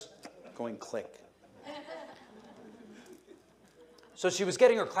going click. So she was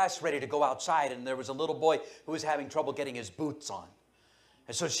getting her class ready to go outside, and there was a little boy who was having trouble getting his boots on.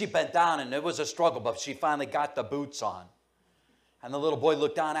 And so she bent down, and it was a struggle, but she finally got the boots on. And the little boy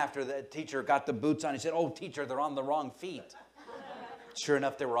looked down after the teacher got the boots on. He said, "Oh, teacher, they're on the wrong feet." Sure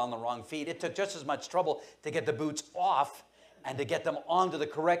enough, they were on the wrong feet. It took just as much trouble to get the boots off and to get them onto the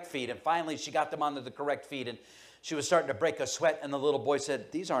correct feet. And finally, she got them onto the correct feet, and she was starting to break a sweat, and the little boy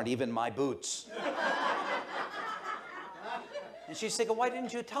said, "These aren't even my boots." And she's thinking, "Why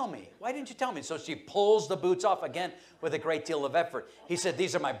didn't you tell me? Why didn't you tell me?" So she pulls the boots off again with a great deal of effort. He said,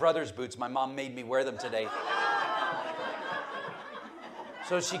 "These are my brother's boots. My mom made me wear them today."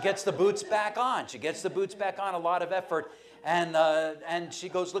 So she gets the boots back on. She gets the boots back on, a lot of effort. And she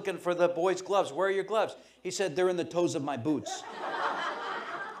goes looking for the boy's gloves. "Where are your gloves?" He said, "They're in the toes of my boots."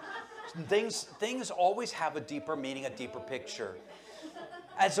 Things always have a deeper meaning, a deeper picture.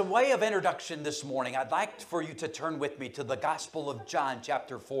 As a way of introduction this morning, I'd like for you to turn with me to the Gospel of John,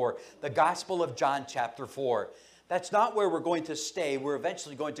 chapter 4. The Gospel of John, chapter 4. That's not where we're going to stay. We're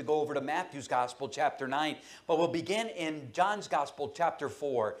eventually going to go over to Matthew's Gospel, chapter 9. But we'll begin in John's Gospel, chapter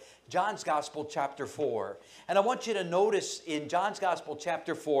 4. John's Gospel, chapter 4. And I want you to notice in John's Gospel,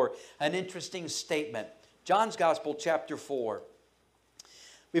 chapter 4, an interesting statement. John's Gospel, chapter 4.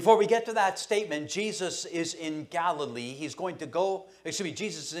 Before we get to that statement, Jesus is in Galilee.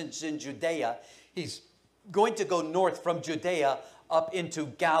 Jesus is in Judea. He's going to go north from Judea up into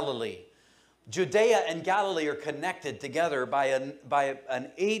Galilee. Judea and Galilee are connected together by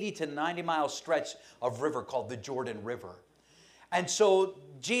an 80 to 90 mile stretch of river called the Jordan River. And so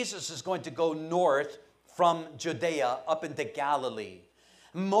Jesus is going to go north from Judea up into Galilee.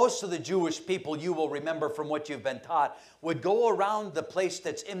 Most of the Jewish people, you will remember from what you've been taught, would go around the place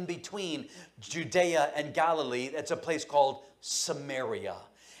that's in between Judea and Galilee. That's a place called Samaria.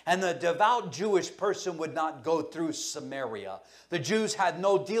 And the devout Jewish person would not go through Samaria. The Jews had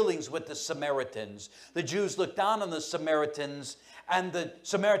no dealings with the Samaritans. The Jews looked down on the Samaritans, and the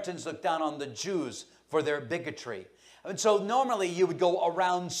Samaritans looked down on the Jews for their bigotry. And so normally you would go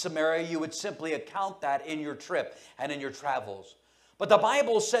around Samaria. You would simply account that in your trip and in your travels. But the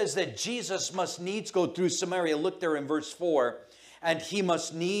Bible says that Jesus must needs go through Samaria. Look there in verse 4. And he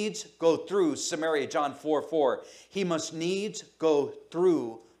must needs go through Samaria. John 4:4. He must needs go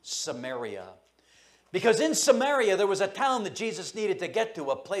through Samaria. Because in Samaria there was a town that Jesus needed to get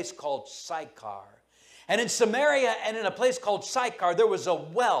to, a place called Sychar. And in Samaria and in a place called Sychar there was a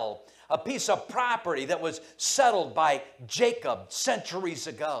well, a piece of property that was settled by Jacob centuries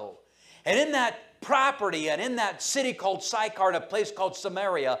ago. And in that property and in that city called Sychar and a place called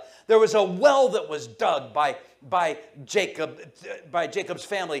Samaria, there was a well that was dug by Jacob's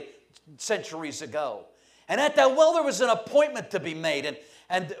family centuries ago. And at that well there was an appointment to be made.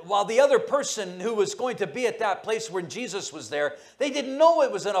 And while the other person who was going to be at that place when Jesus was there, they didn't know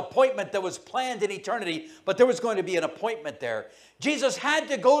it was an appointment that was planned in eternity, but there was going to be an appointment there. Jesus had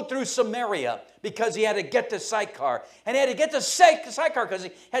to go through Samaria because he had to get to Sychar. And he had to get to Sychar because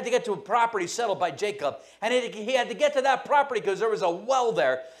he had to get to a property settled by Jacob. And he had to get to that property because there was a well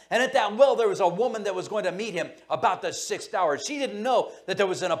there. And at that well, there was a woman that was going to meet him about the 6th hour. She didn't know that there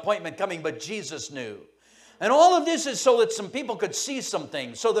was an appointment coming, but Jesus knew. And all of this is so that some people could see some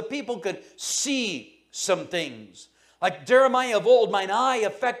things, so that people could see some things. Like Jeremiah of old, mine eye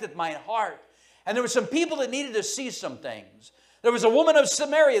affected mine heart. And there were some people that needed to see some things. There was a woman of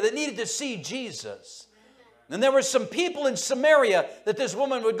Samaria that needed to see Jesus. And there were some people in Samaria that this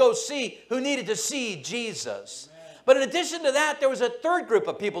woman would go see who needed to see Jesus. But in addition to that, there was a third group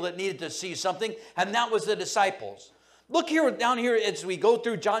of people that needed to see something, and that was the disciples. Look here, down here as we go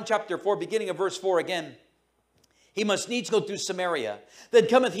through John chapter 4, beginning of verse 4 again. He must needs go through Samaria. Then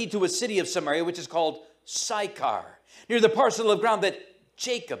cometh he to a city of Samaria, which is called Sychar, near the parcel of ground that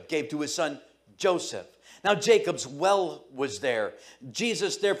Jacob gave to his son Joseph. Now Jacob's well was there.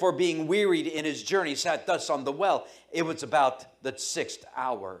 Jesus, therefore, being wearied in his journey, sat thus on the well. It was about the 6th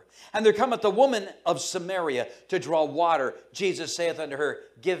hour. And there cometh a woman of Samaria to draw water. Jesus saith unto her,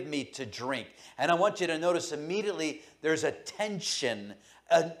 Give me to drink. And I want you to notice immediately there's a tension.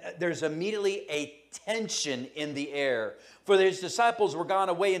 There's immediately a tension in the air. For his disciples were gone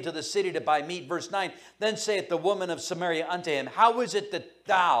away into the city to buy meat. Verse 9, Then saith the woman of Samaria unto him, How is it that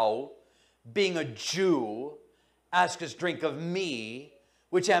thou, being a Jew, askest drink of me,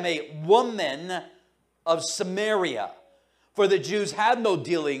 which am a woman of Samaria? For the Jews had no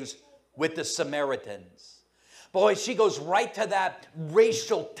dealings with the Samaritans. Boy, she goes right to that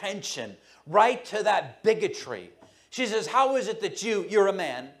racial tension, right to that bigotry. She says, how is it that you're a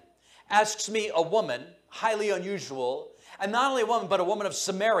man, asks me, a woman, highly unusual, and not only a woman, but a woman of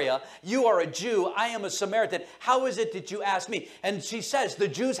Samaria. You are a Jew, I am a Samaritan. How is it that you ask me? And she says, the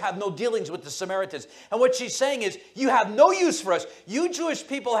Jews have no dealings with the Samaritans. And what she's saying is, you have no use for us. You Jewish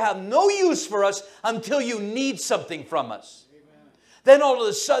people have no use for us until you need something from us. Then all of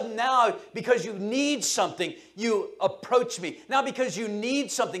a sudden now, because you need something, you approach me. Now because you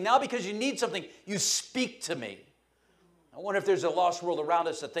need something, you speak to me. I wonder if there's a lost world around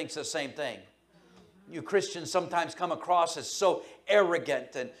us that thinks the same thing. You Christians sometimes come across as so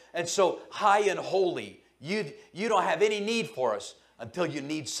arrogant and so high and holy. You don't have any need for us until you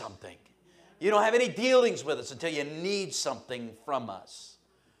need something. You don't have any dealings with us until you need something from us.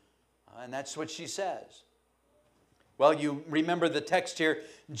 And that's what she says. Well, you remember the text here.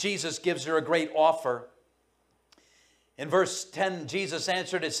 Jesus gives her a great offer. In verse 10, Jesus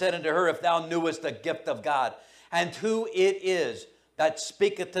answered and said unto her, if thou knewest the gift of God, and who it is that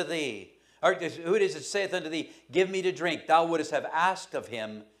speaketh to thee, or who it is that saith unto thee, give me to drink, thou wouldest have asked of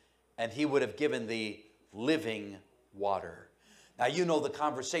him, and he would have given thee living water. Now, you know the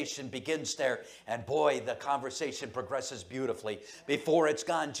conversation begins there, and boy, the conversation progresses beautifully. Before it's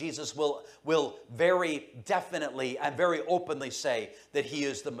gone, Jesus will very definitely and very openly say that he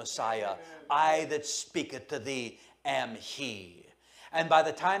is the Messiah. I that speaketh to thee am he. And by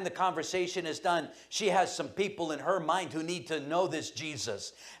the time the conversation is done, she has some people in her mind who need to know this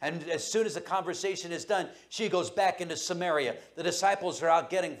Jesus. And as soon as the conversation is done, she goes back into Samaria. The disciples are out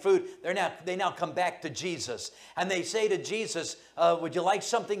getting food. They now come back to Jesus. And they say to Jesus, would you like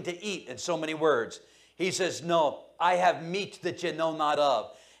something to eat? In so many words. He says, no, I have meat that you know not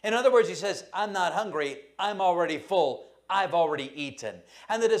of. In other words, he says, I'm not hungry. I'm already full. I've already eaten.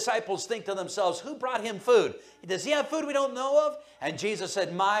 And the disciples think to themselves, who brought him food? Does he have food we don't know of? And Jesus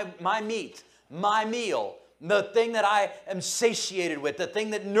said, my meat, my meal, the thing that I am satiated with, the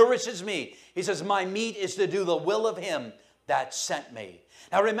thing that nourishes me. He says, my meat is to do the will of him that sent me.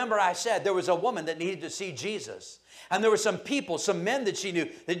 Now remember, I said there was a woman that needed to see Jesus. And there were some people, some men that she knew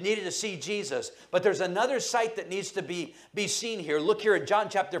that needed to see Jesus. But there's another sight that needs to be seen here. Look here in John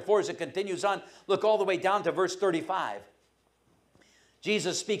chapter 4 as it continues on. Look all the way down to verse 35.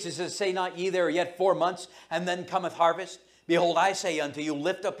 Jesus speaks, he says, say not ye there are yet 4 months, and then cometh harvest? Behold, I say unto you,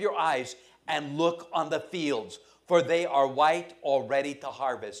 lift up your eyes and look on the fields, for they are white already to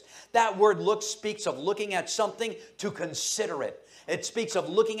harvest. That word look speaks of looking at something to consider it. It speaks of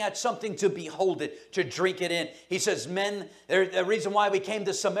looking at something to behold it, to drink it in. He says, men, the reason why we came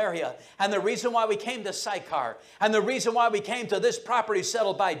to Samaria, and the reason why we came to Sychar, and the reason why we came to this property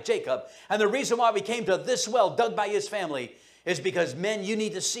settled by Jacob, and the reason why we came to this well dug by his family, is because, men, you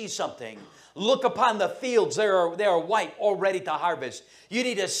need to see something. Look upon the fields. They are white, all ready to harvest. You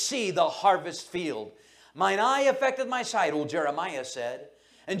need to see the harvest field. Mine eye affected my sight, old Jeremiah said.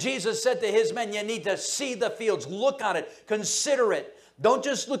 And Jesus said to his men, you need to see the fields. Look on it. Consider it. Don't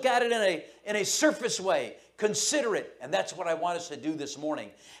just look at it in a surface way. Consider it. And that's what I want us to do this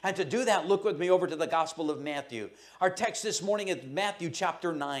morning. And to do that, look with me over to the Gospel of Matthew. Our text this morning is Matthew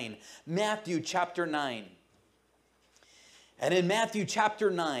chapter 9. Matthew chapter 9. And in Matthew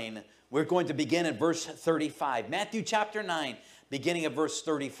chapter 9, we're going to begin at verse 35. Matthew chapter 9, beginning at verse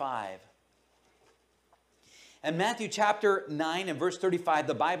 35. And Matthew chapter 9 and verse 35,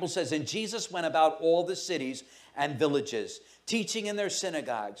 the Bible says, and Jesus went about all the cities and villages, teaching in their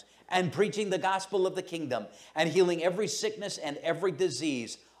synagogues, and preaching the gospel of the kingdom, and healing every sickness and every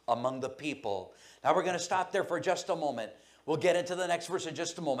disease among the people. Now we're going to stop there for just a moment. We'll get into the next verse in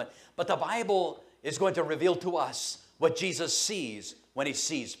just a moment. But the Bible is going to reveal to us what Jesus sees when he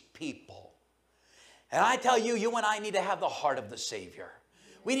sees people. And I tell you, you and I need to have the heart of the Savior.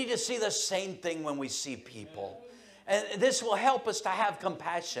 We need to see the same thing when we see people. And this will help us to have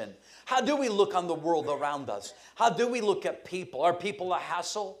compassion. How do we look on the world around us? How do we look at people? Are people a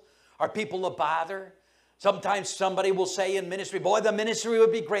hassle? Are people a bother? Sometimes somebody will say in ministry, boy, the ministry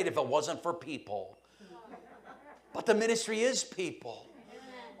would be great if it wasn't for people. But the ministry is people.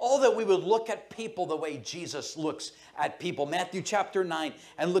 Oh, that we would look at people the way Jesus looks at people. Matthew chapter 9,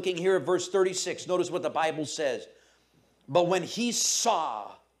 and looking here at verse 36, notice what the Bible says. But when he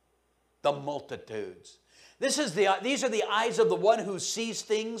saw the multitudes. These are the eyes of the one who sees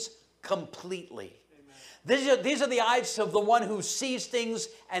things completely. These are the eyes of the one who sees things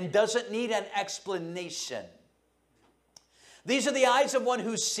and doesn't need an explanation. These are the eyes of one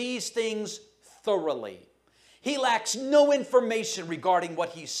who sees things thoroughly. He lacks no information regarding what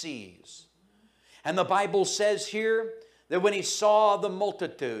he sees. And the Bible says here that when he saw the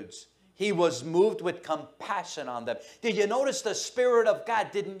multitudes, he was moved with compassion on them. Did you notice the Spirit of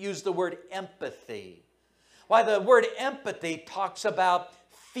God didn't use the word empathy? Why, the word empathy talks about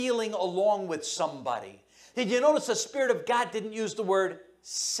feeling along with somebody. Did you notice the Spirit of God didn't use the word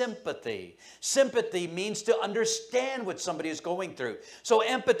sympathy? Sympathy means to understand what somebody is going through. So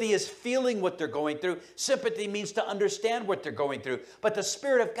empathy is feeling what they're going through. Sympathy means to understand what they're going through. But the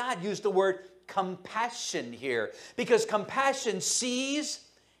Spirit of God used the word compassion here, because compassion sees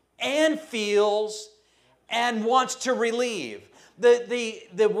and feels and wants to relieve.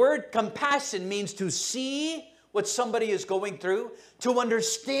 The word compassion means to see what somebody is going through, to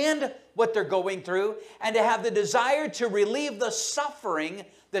understand what they're going through, and to have the desire to relieve the suffering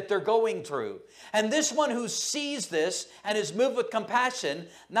that they're going through. And this one who sees this and is moved with compassion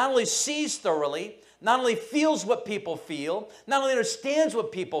not only sees thoroughly, not only feels what people feel, not only understands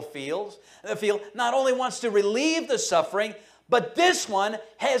what people feel, not only wants to relieve the suffering, but this one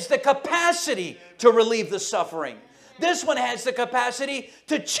has the capacity to relieve the suffering. This one has the capacity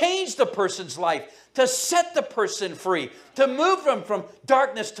to change the person's life, to set the person free, to move them from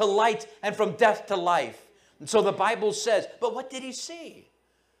darkness to light and from death to life. And so the Bible says, but what did he see?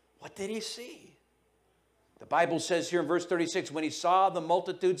 What did he see? The Bible says here in verse 36, when he saw the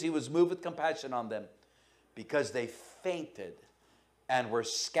multitudes, he was moved with compassion on them, because they fainted and were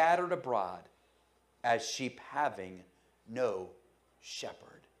scattered abroad as sheep having no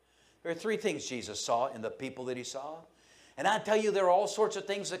shepherd. There are three things Jesus saw in the people that he saw. And I tell you, there are all sorts of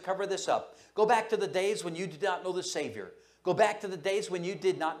things that cover this up. Go back to the days when you did not know the Savior. Go back to the days when you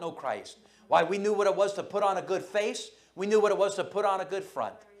did not know Christ. Why, we knew what it was to put on a good face. We knew what it was to put on a good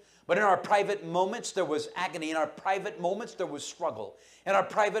front. But in our private moments, there was agony. In our private moments, there was struggle. In our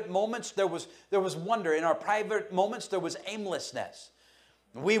private moments, there was wonder. In our private moments, there was aimlessness.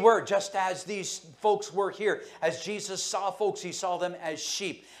 We were just as these folks were here. As Jesus saw folks, he saw them as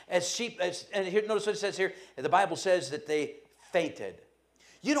sheep. And here, notice what it says here. The Bible says that they fainted.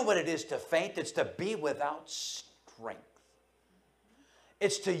 You know what it is to faint? It's to be without strength.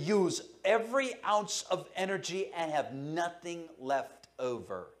 It's to use every ounce of energy and have nothing left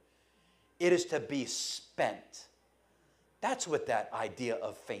over. It is to be spent. That's what that idea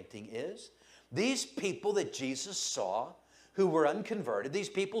of fainting is. These people that Jesus saw, who were unconverted, these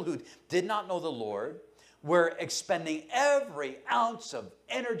people who did not know the Lord, were expending every ounce of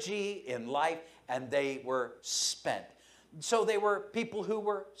energy in life, and they were spent. So they were people who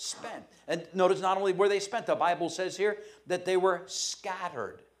were spent. And notice, not only were they spent, the Bible says here that they were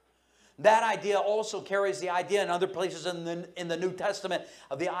scattered. That idea also carries the idea in other places in the New Testament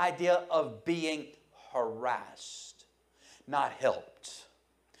of the idea of being harassed, not helped.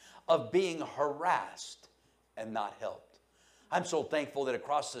 Of being harassed and not helped. I'm so thankful that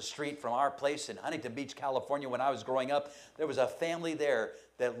across the street from our place in Huntington Beach, California, when I was growing up, there was a family there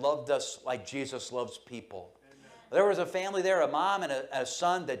that loved us like Jesus loves people. Amen. There was a family there, a mom and a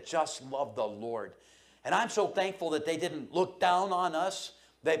son that just loved the Lord. And I'm so thankful that they didn't look down on us,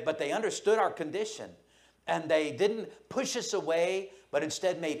 but they understood our condition. And they didn't push us away, but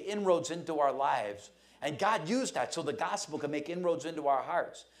instead made inroads into our lives. And God used that so the gospel could make inroads into our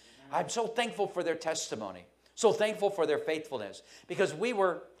hearts. Amen. I'm so thankful for their testimony. So thankful for their faithfulness, because we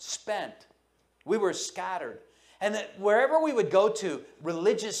were spent. We were scattered. And that wherever we would go to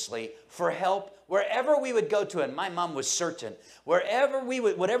religiously for help, wherever we would go to, and my mom was certain, whatever we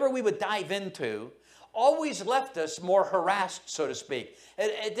would dive into, always left us more harassed, so to speak.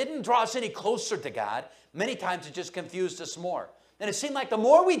 It didn't draw us any closer to God. Many times it just confused us more. And it seemed like the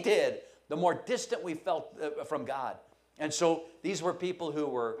more we did, the more distant we felt from God. And so these were people who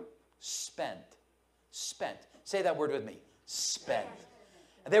were spent. Spent. Say that word with me. Spent.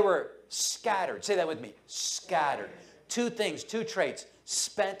 They were scattered. Say that with me. Scattered. Two things, two traits.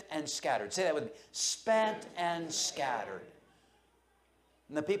 Spent and scattered. Say that with me. Spent and scattered.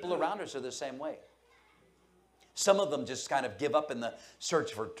 And the people around us are the same way. Some of them just kind of give up in the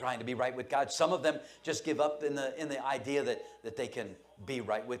search for trying to be right with God. Some of them just give up in the idea that they can be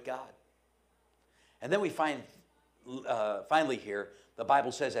right with God. And then we find, finally here, the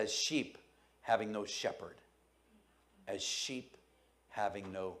Bible says, as sheep having no shepherd. As sheep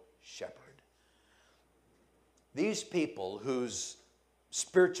having no shepherd. These people whose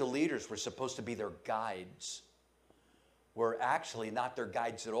spiritual leaders were supposed to be their guides were actually not their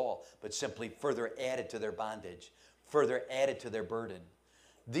guides at all, but simply further added to their bondage, further added to their burden.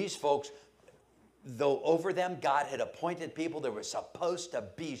 These folks, though over them God had appointed people that were supposed to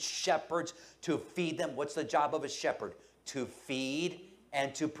be shepherds to feed them. What's the job of a shepherd? To feed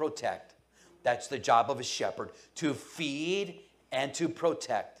and to protect. That's the job of a shepherd, to feed and to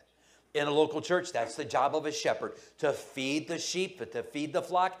protect. In a local church, that's the job of a shepherd, to feed the sheep, to feed the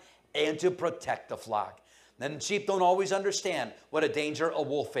flock, and to protect the flock. Then sheep don't always understand what a danger a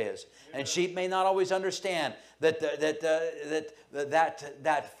wolf is. And sheep may not always understand that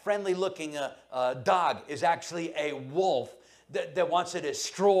friendly-looking dog is actually a wolf that wants to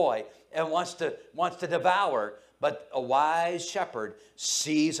destroy and wants to devour. But a wise shepherd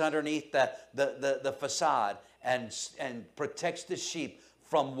sees underneath the facade and protects the sheep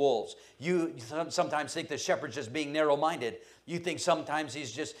from wolves. You sometimes think the shepherd's just being narrow-minded. You think sometimes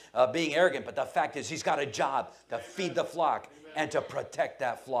he's just being arrogant, but the fact is he's got a job to feed the flock and to protect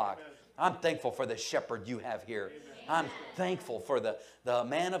that flock. I'm thankful for the shepherd you have here. I'm thankful for the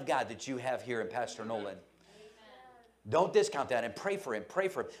man of God that you have here in Pastor Nolan. Don't discount that and pray for him. Pray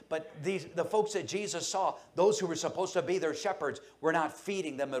for him. But the folks that Jesus saw, those who were supposed to be their shepherds, we're not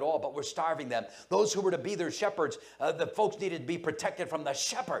feeding them at all, but we're starving them. Those who were to be their shepherds, the folks needed to be protected from the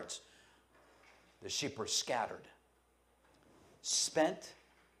shepherds. The sheep were scattered. Spent,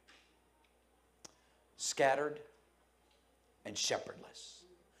 scattered, and shepherdless.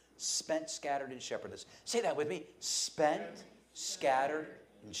 Spent, scattered, and shepherdless. Say that with me. Spent, scattered,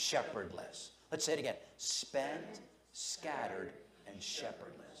 and shepherdless. Let's say it again. Spent, scattered, and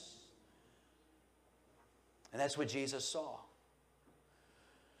shepherdless. And that's what Jesus saw.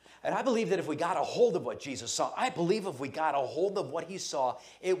 And I believe that if we got a hold of what Jesus saw, I believe if we got a hold of what he saw,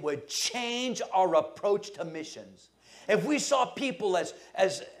 it would change our approach to missions. If we saw people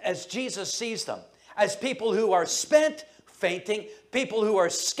as Jesus sees them, as people who are spent, fainting, people who are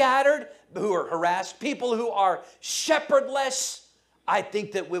scattered, who are harassed, people who are shepherdless, I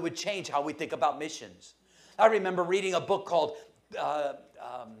think that we would change how we think about missions. I remember reading a book called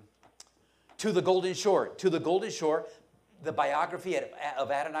To the Golden Shore. To the Golden Shore, the biography of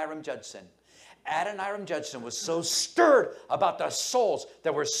Adoniram Judson. Adoniram Judson was so stirred about the souls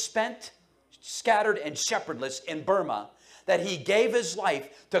that were spent, scattered, and shepherdless in Burma that he gave his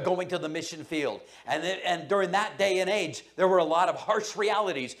life to going to the mission field. And during that day and age, there were a lot of harsh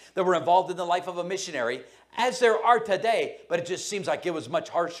realities that were involved in the life of a missionary, as there are today, but it just seems like it was much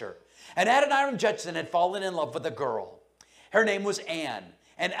harsher. And Adoniram Judson had fallen in love with a girl. Her name was Anne.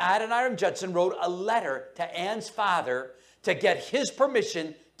 And Adoniram Judson wrote a letter to Anne's father to get his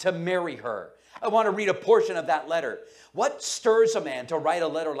permission to marry her. I want to read a portion of that letter. What stirs a man to write a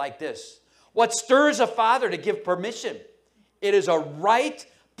letter like this? What stirs a father to give permission? It is a right,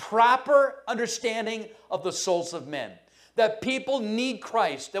 proper understanding of the souls of men. That people need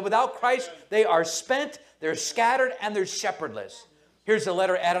Christ. That without Christ, they are spent, they're scattered, and they're shepherdless. Here's the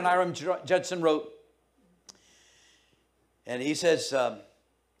letter Adoniram Judson wrote. And he says,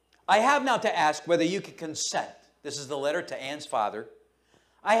 I have now to ask whether you can consent. This is the letter to Anne's father.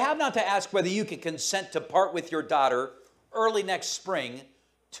 I have now to ask whether you can consent to part with your daughter early next spring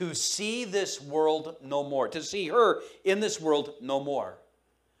to see this world no more, to see her in this world no more.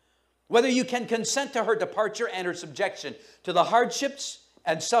 Whether you can consent to her departure and her subjection to the hardships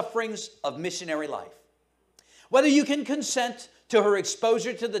and sufferings of missionary life. Whether you can consent to her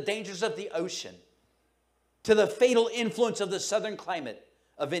exposure to the dangers of the ocean, to the fatal influence of the southern climate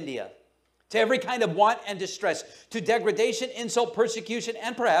of India, to every kind of want and distress, to degradation, insult, persecution,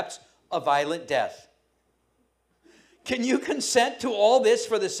 and perhaps a violent death. Can you consent to all this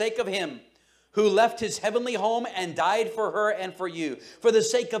for the sake of him who left his heavenly home and died for her and for you, for the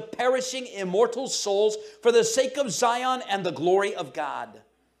sake of perishing immortal souls, for the sake of Zion and the glory of God?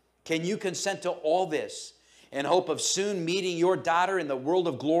 Can you consent to all this in hope of soon meeting your daughter in the world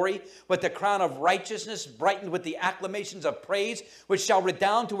of glory with the crown of righteousness brightened with the acclamations of praise, which shall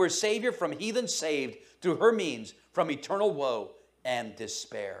redound to her Savior from heathen saved through her means from eternal woe and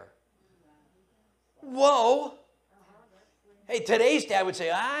despair? Whoa! Hey, today's dad would say,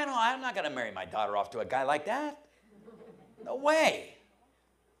 I'm not going to marry my daughter off to a guy like that. No way.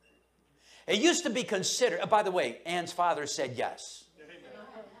 It used to be considered, by the way, Anne's father said yes.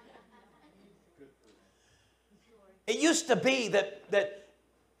 It used to be that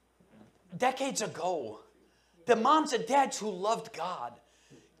decades ago, the moms and dads who loved God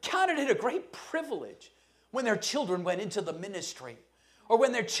counted it a great privilege when their children went into the ministry or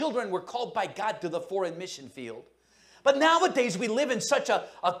when their children were called by God to the foreign mission field. But nowadays, we live in such a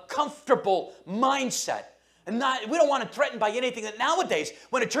comfortable mindset. And we don't want to threaten by anything. That nowadays,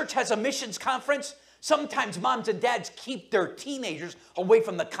 when a church has a missions conference, sometimes moms and dads keep their teenagers away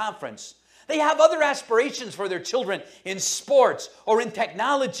from the conference. They have other aspirations for their children in sports or in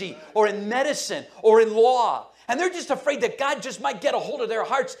technology or in medicine or in law. And they're just afraid that God just might get a hold of their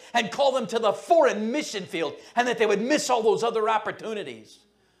hearts and call them to the foreign mission field and that they would miss all those other opportunities.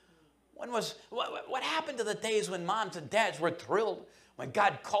 What happened to the days when moms and dads were thrilled when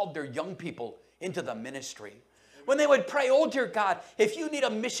God called their young people into the ministry? When they would pray, oh dear God, if you need a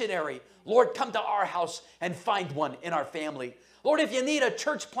missionary, Lord, come to our house and find one in our family. Lord, if you need a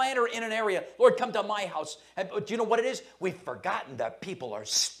church planter in an area, Lord, come to my house. And do you know what it is? We've forgotten that people are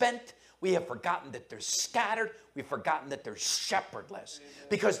spent. We have forgotten that they're scattered. We've forgotten that they're shepherdless.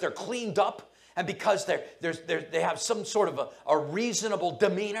 Because they're cleaned up and because they have some sort of a reasonable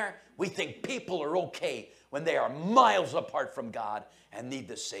demeanor. We think people are okay when they are miles apart from God and need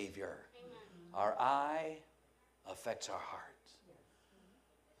the Savior. Our eye affects our heart.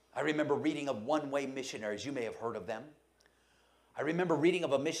 I remember reading of one-way missionaries. You may have heard of them. I remember reading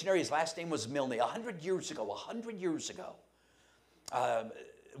of a missionary. His last name was Milne. 100 years ago.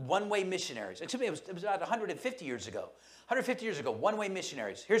 One-way missionaries. Excuse me, it was about 150 years ago. 150 years ago, one-way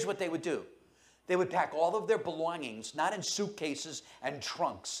missionaries. Here's what they would do. They would pack all of their belongings, not in suitcases and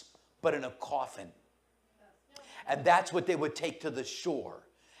trunks, but in a coffin. And that's what they would take to the shore.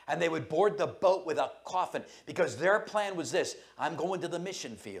 And they would board the boat with a coffin because their plan was this: I'm going to the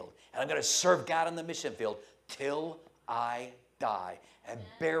mission field and I'm going to serve God on the mission field till I die, and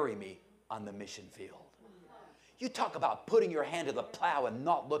bury me on the mission field. You talk about putting your hand to the plow and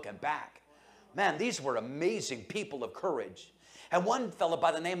not looking back. Man, these were amazing people of courage. And one fellow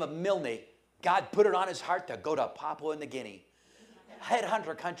by the name of Milne, God put it on his heart to go to Papua New Guinea,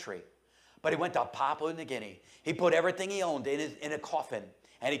 headhunter country. But he went to Papua New Guinea. He put everything he owned in a coffin,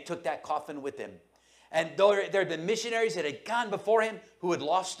 and he took that coffin with him. And there had been missionaries that had gone before him who had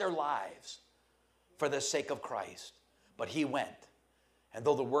lost their lives for the sake of Christ. But he went. And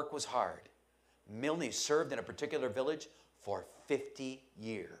though the work was hard, Milne served in a particular village for 50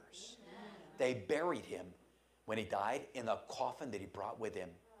 years. They buried him when he died in the coffin that he brought with him.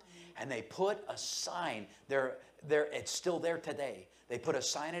 And they put a sign there. It's still there today. They put a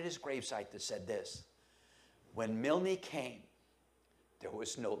sign at his gravesite that said this: when Milne came, there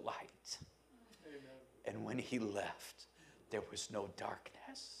was no light. Amen. And when he left, there was no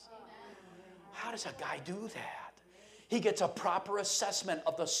darkness. Amen. How does a guy do that? He gets a proper assessment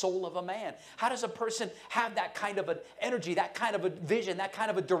of the soul of a man. How does a person have that kind of an energy, that kind of a vision, that kind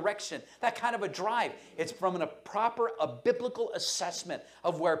of a direction, that kind of a drive? It's from a biblical assessment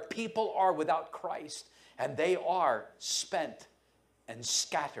of where people are without Christ. And they are spent and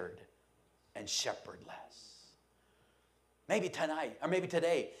scattered and shepherdless. Maybe tonight, or maybe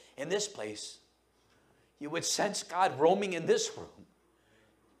today, in this place, you would sense God roaming in this room,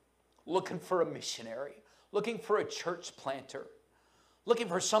 looking for a missionary, looking for a church planter, looking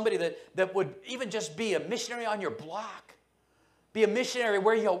for somebody that would even just be a missionary on your block, be a missionary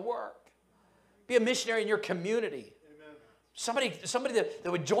where you work, be a missionary in your community. Amen. Somebody that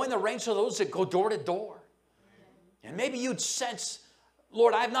would join the ranks of those that go door to door. And maybe you'd sense,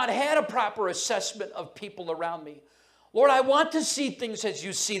 Lord, I've not had a proper assessment of people around me. Lord, I want to see things as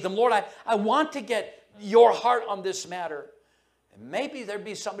you see them. Lord, I want to get your heart on this matter. And maybe there'd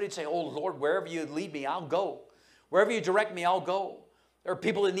be somebody who'd say, oh, Lord, wherever you lead me, I'll go. Wherever you direct me, I'll go. There are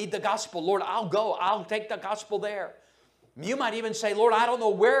people that need the gospel. Lord, I'll go. I'll take the gospel there. You might even say, Lord, I don't know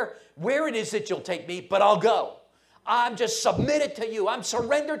where it is that you'll take me, but I'll go. I'm just submitted to you. I'm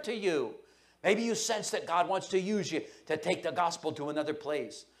surrendered to you. Maybe you sense that God wants to use you to take the gospel to another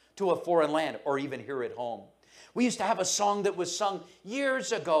place, to a foreign land, or even here at home. We used to have a song that was sung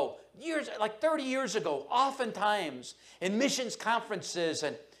years ago, like 30 years ago, oftentimes in missions conferences.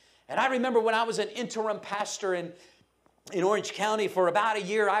 And I remember when I was an interim pastor in Orange County for about a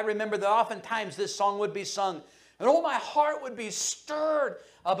year, I remember that oftentimes this song would be sung. And oh, my heart would be stirred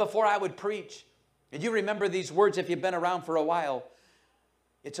before I would preach. And you remember these words if you've been around for a while.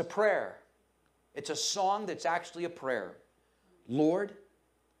 It's a prayer. It's a song that's actually a prayer. Lord,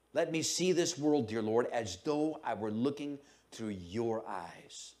 let me see this world, dear Lord, as though I were looking through your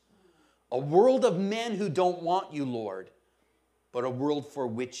eyes. A world of men who don't want you, Lord, but a world for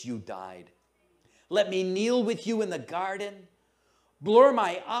which you died. Let me kneel with you in the garden, blur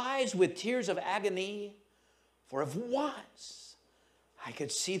my eyes with tears of agony, for if once I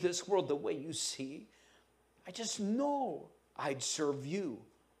could see this world the way you see, I just know I'd serve you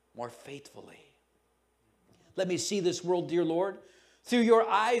more faithfully. Let me see this world, dear Lord, through your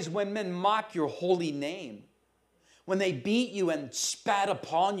eyes when men mock your holy name, when they beat you and spat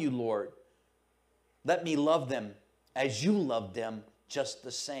upon you, Lord. Let me love them as you loved them just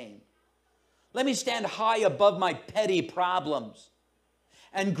the same. Let me stand high above my petty problems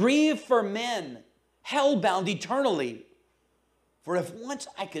and grieve for men hell-bound eternally. For if once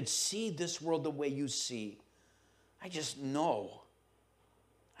I could see this world the way you see, I just know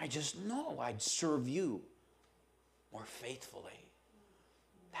I'd serve you more faithfully.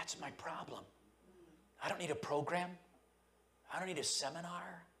 That's my problem. I don't need a program. I don't need a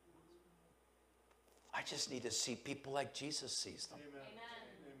seminar. I just need to see people like Jesus sees them. Amen.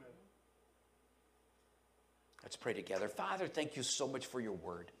 Amen. Let's pray together. Father, thank you so much for your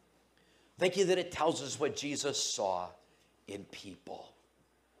word. Thank you that it tells us what Jesus saw in people.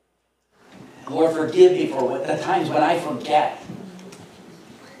 Lord, forgive me for the times when I forget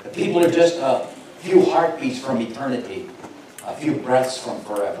that people are just a few heartbeats from eternity, a few breaths from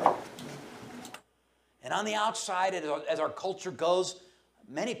forever. And on the outside, as our culture goes,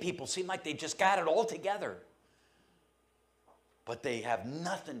 many people seem like they just got it all together. But they have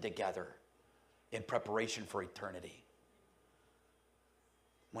nothing together in preparation for eternity.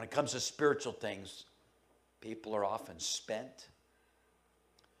 When it comes to spiritual things, people are often spent,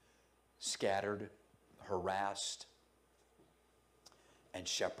 scattered, harassed, and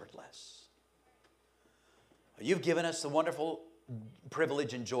shepherdless. You've given us the wonderful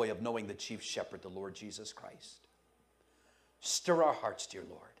privilege and joy of knowing the chief shepherd, the Lord Jesus Christ. Stir our hearts, dear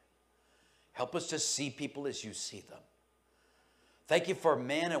Lord. Help us to see people as you see them. Thank you for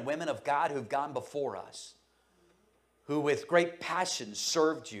men and women of God who've gone before us, who with great passion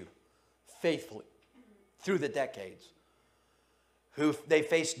served you faithfully through the decades, who they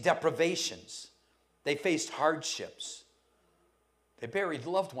faced deprivations, they faced hardships, they buried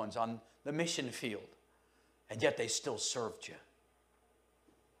loved ones on the mission field, and yet they still served you.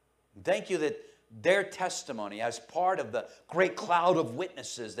 Thank you that their testimony, as part of the great cloud of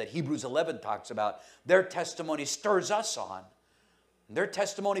witnesses that Hebrews 11 talks about, their testimony stirs us on. Their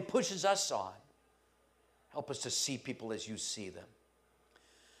testimony pushes us on. Help us to see people as you see them.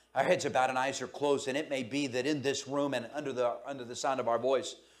 Our heads are bowed and eyes are closed, and it may be that in this room and under the sound of our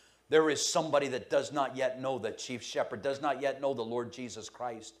voice, there is somebody that does not yet know the chief shepherd, does not yet know the Lord Jesus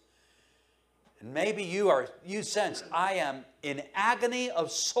Christ. And maybe you sense, I am in agony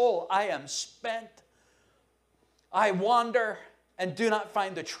of soul. I am spent. I wander and do not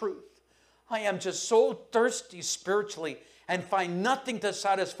find the truth. I am just so thirsty spiritually and find nothing to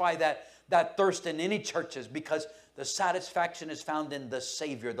satisfy that thirst in any churches, because the satisfaction is found in the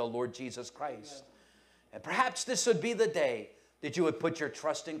Savior, the Lord Jesus Christ. And perhaps this would be the day that you would put your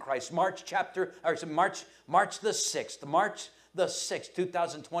trust in Christ. March the 6th,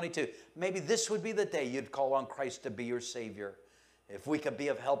 2022. Maybe this would be the day you'd call on Christ to be your Savior. If we could be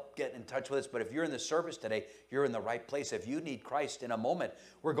of help, get in touch with us. But if you're in the service today, you're in the right place. If you need Christ, in a moment,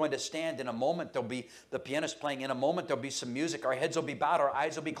 we're going to stand. In a moment, there'll be the pianist playing. In a moment, there'll be some music. Our heads will be bowed, our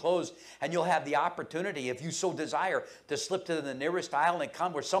eyes will be closed, and you'll have the opportunity, if you so desire, to slip to the nearest aisle and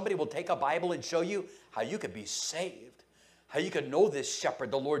come where somebody will take a Bible and show you how you could be saved, how you could know this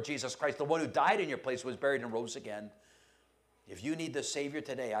shepherd, the Lord Jesus Christ, the one who died in your place, was buried and rose again. If you need the Savior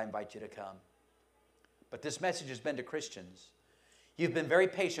today, I invite you to come. But this message has been to Christians. You've been very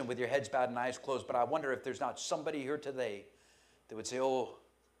patient with your heads bowed and eyes closed, but I wonder if there's not somebody here today that would say, oh,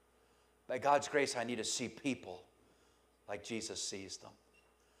 by God's grace, I need to see people like Jesus sees them.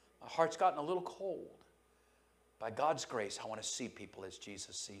 My heart's gotten a little cold. By God's grace, I want to see people as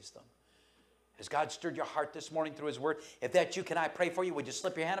Jesus sees them. Has God stirred your heart this morning through His Word? If that's you, can I pray for you? Would you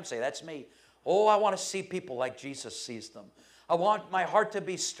slip your hand up and say, that's me? Oh, I want to see people like Jesus sees them. I want my heart to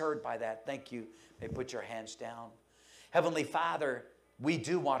be stirred by that. Thank you. May put your hands down. Heavenly Father, we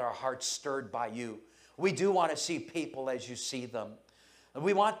do want our hearts stirred by you. We do want to see people as you see them.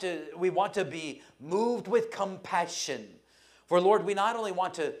 We want to be moved with compassion. For Lord, we not only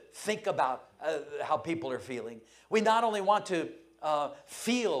want to think about how people are feeling. We not only want to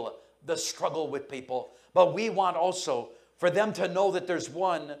feel the struggle with people, but we want also for them to know that there's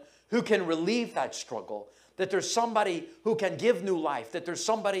one who can relieve that struggle, that there's somebody who can give new life, that there's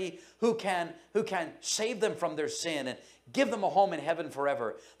somebody who can save them from their sin and give them a home in heaven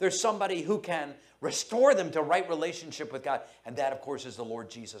forever. There's somebody who can restore them to right relationship with God, and that, of course, is the Lord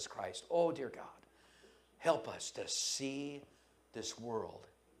Jesus Christ. Oh, dear God, help us to see this world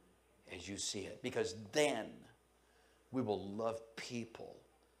as you see it, because then we will love people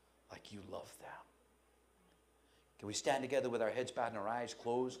like you love them. Can we stand together with our heads bowed and our eyes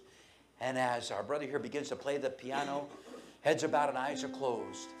closed? And as our brother here begins to play the piano, heads are bowed and eyes are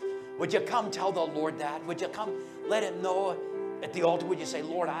closed. Would you come tell the Lord that? Would you come let Him know at the altar? Would you say,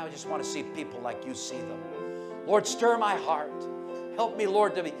 Lord, I just want to see people like you see them. Lord, stir my heart. Help me,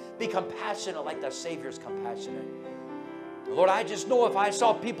 Lord, to be compassionate like the Savior's compassionate. Lord, I just know if I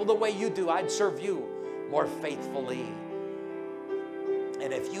saw people the way you do, I'd serve you more faithfully.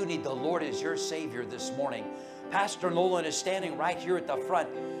 And if you need the Lord as your Savior this morning, Pastor Nolan is standing right here at the front,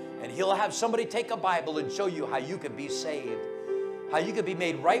 and he'll have somebody take a Bible and show you how you can be saved, how you can be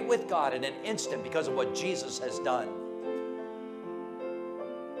made right with God in an instant because of what Jesus has done.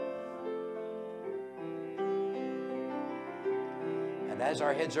 And But as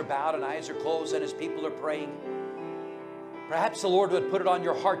our heads are bowed and eyes are closed and as people are praying, perhaps the Lord would put it on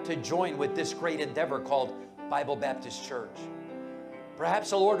your heart to join with this great endeavor called Bible Baptist Church.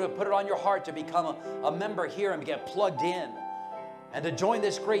 Perhaps the Lord would put it on your heart to become a member here and get plugged in and to join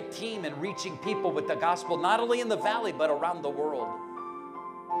this great team in reaching people with the gospel, not only in the valley, but around the world.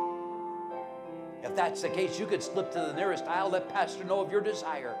 If that's the case, you could slip to the nearest aisle, let Pastor know of your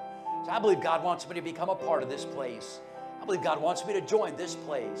desire. So I believe God wants me to become a part of this place. I believe God wants me to join this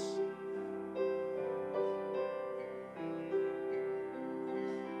place.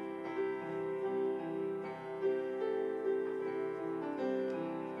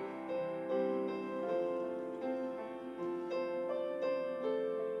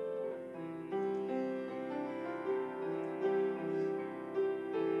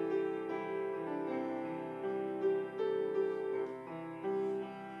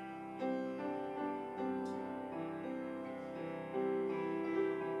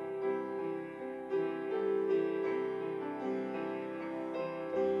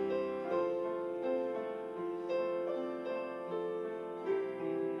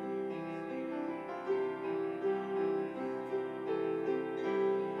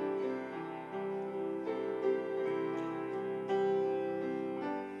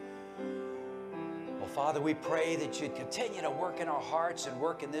 Father, we pray that you'd continue to work in our hearts and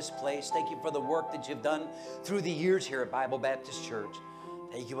work in this place. Thank you for the work that you've done through the years here at Bible Baptist Church.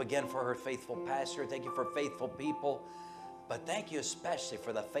 Thank you again for her faithful pastor. Thank you for faithful people. But thank you especially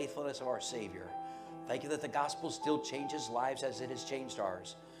for the faithfulness of our Savior. Thank you that the gospel still changes lives as it has changed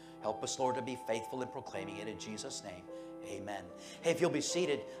ours. Help us, Lord, to be faithful in proclaiming it in Jesus' name. Amen. Hey, if you'll be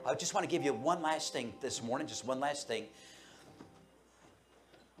seated, I just want to give you one last thing this morning, just one last thing.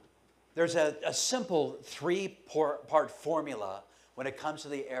 There's a simple three-part formula when it comes to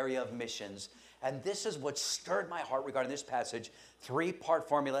the area of missions. And this is what stirred my heart regarding this passage. Three-part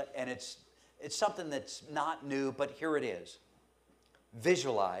formula, and it's something that's not new, but here it is.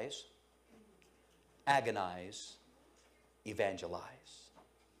 Visualize, agonize, evangelize.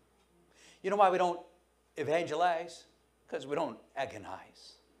 You know why we don't evangelize? Because we don't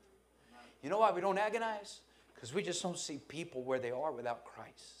agonize. You know why we don't agonize? Because we just don't see people where they are without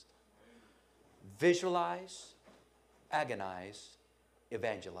Christ. Visualize, agonize,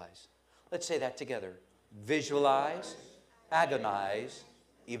 evangelize. Let's say that together. Visualize, agonize,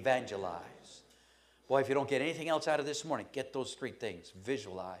 evangelize. Boy, if you don't get anything else out of this morning, get those three things.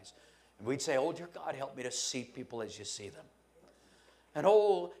 Visualize. And we'd say, oh, dear God, help me to see people as you see them. And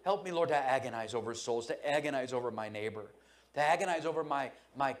oh, help me, Lord, to agonize over souls, to agonize over my neighbor, to agonize over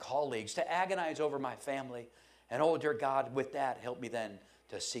my colleagues, to agonize over my family. And oh, dear God, with that, help me then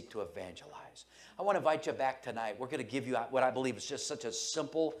to seek to evangelize. I want to invite you back tonight. We're going to give you what I believe is just such a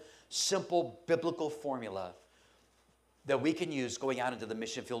simple biblical formula that we can use going out into the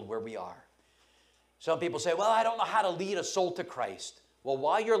mission field where we are. Some people say, well, I don't know how to lead a soul to Christ. Well,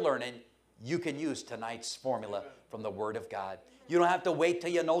 while you're learning, you can use tonight's formula from the Word of God. You don't have to wait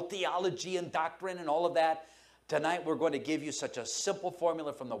till you know theology and doctrine and all of that. Tonight, we're going to give you such a simple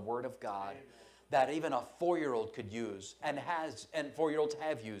formula from the Word of God that even a 4-year-old could use and 4-year-olds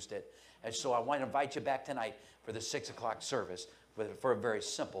have used it. And so I want to invite you back tonight for the 6 o'clock service for a very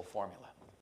simple formula.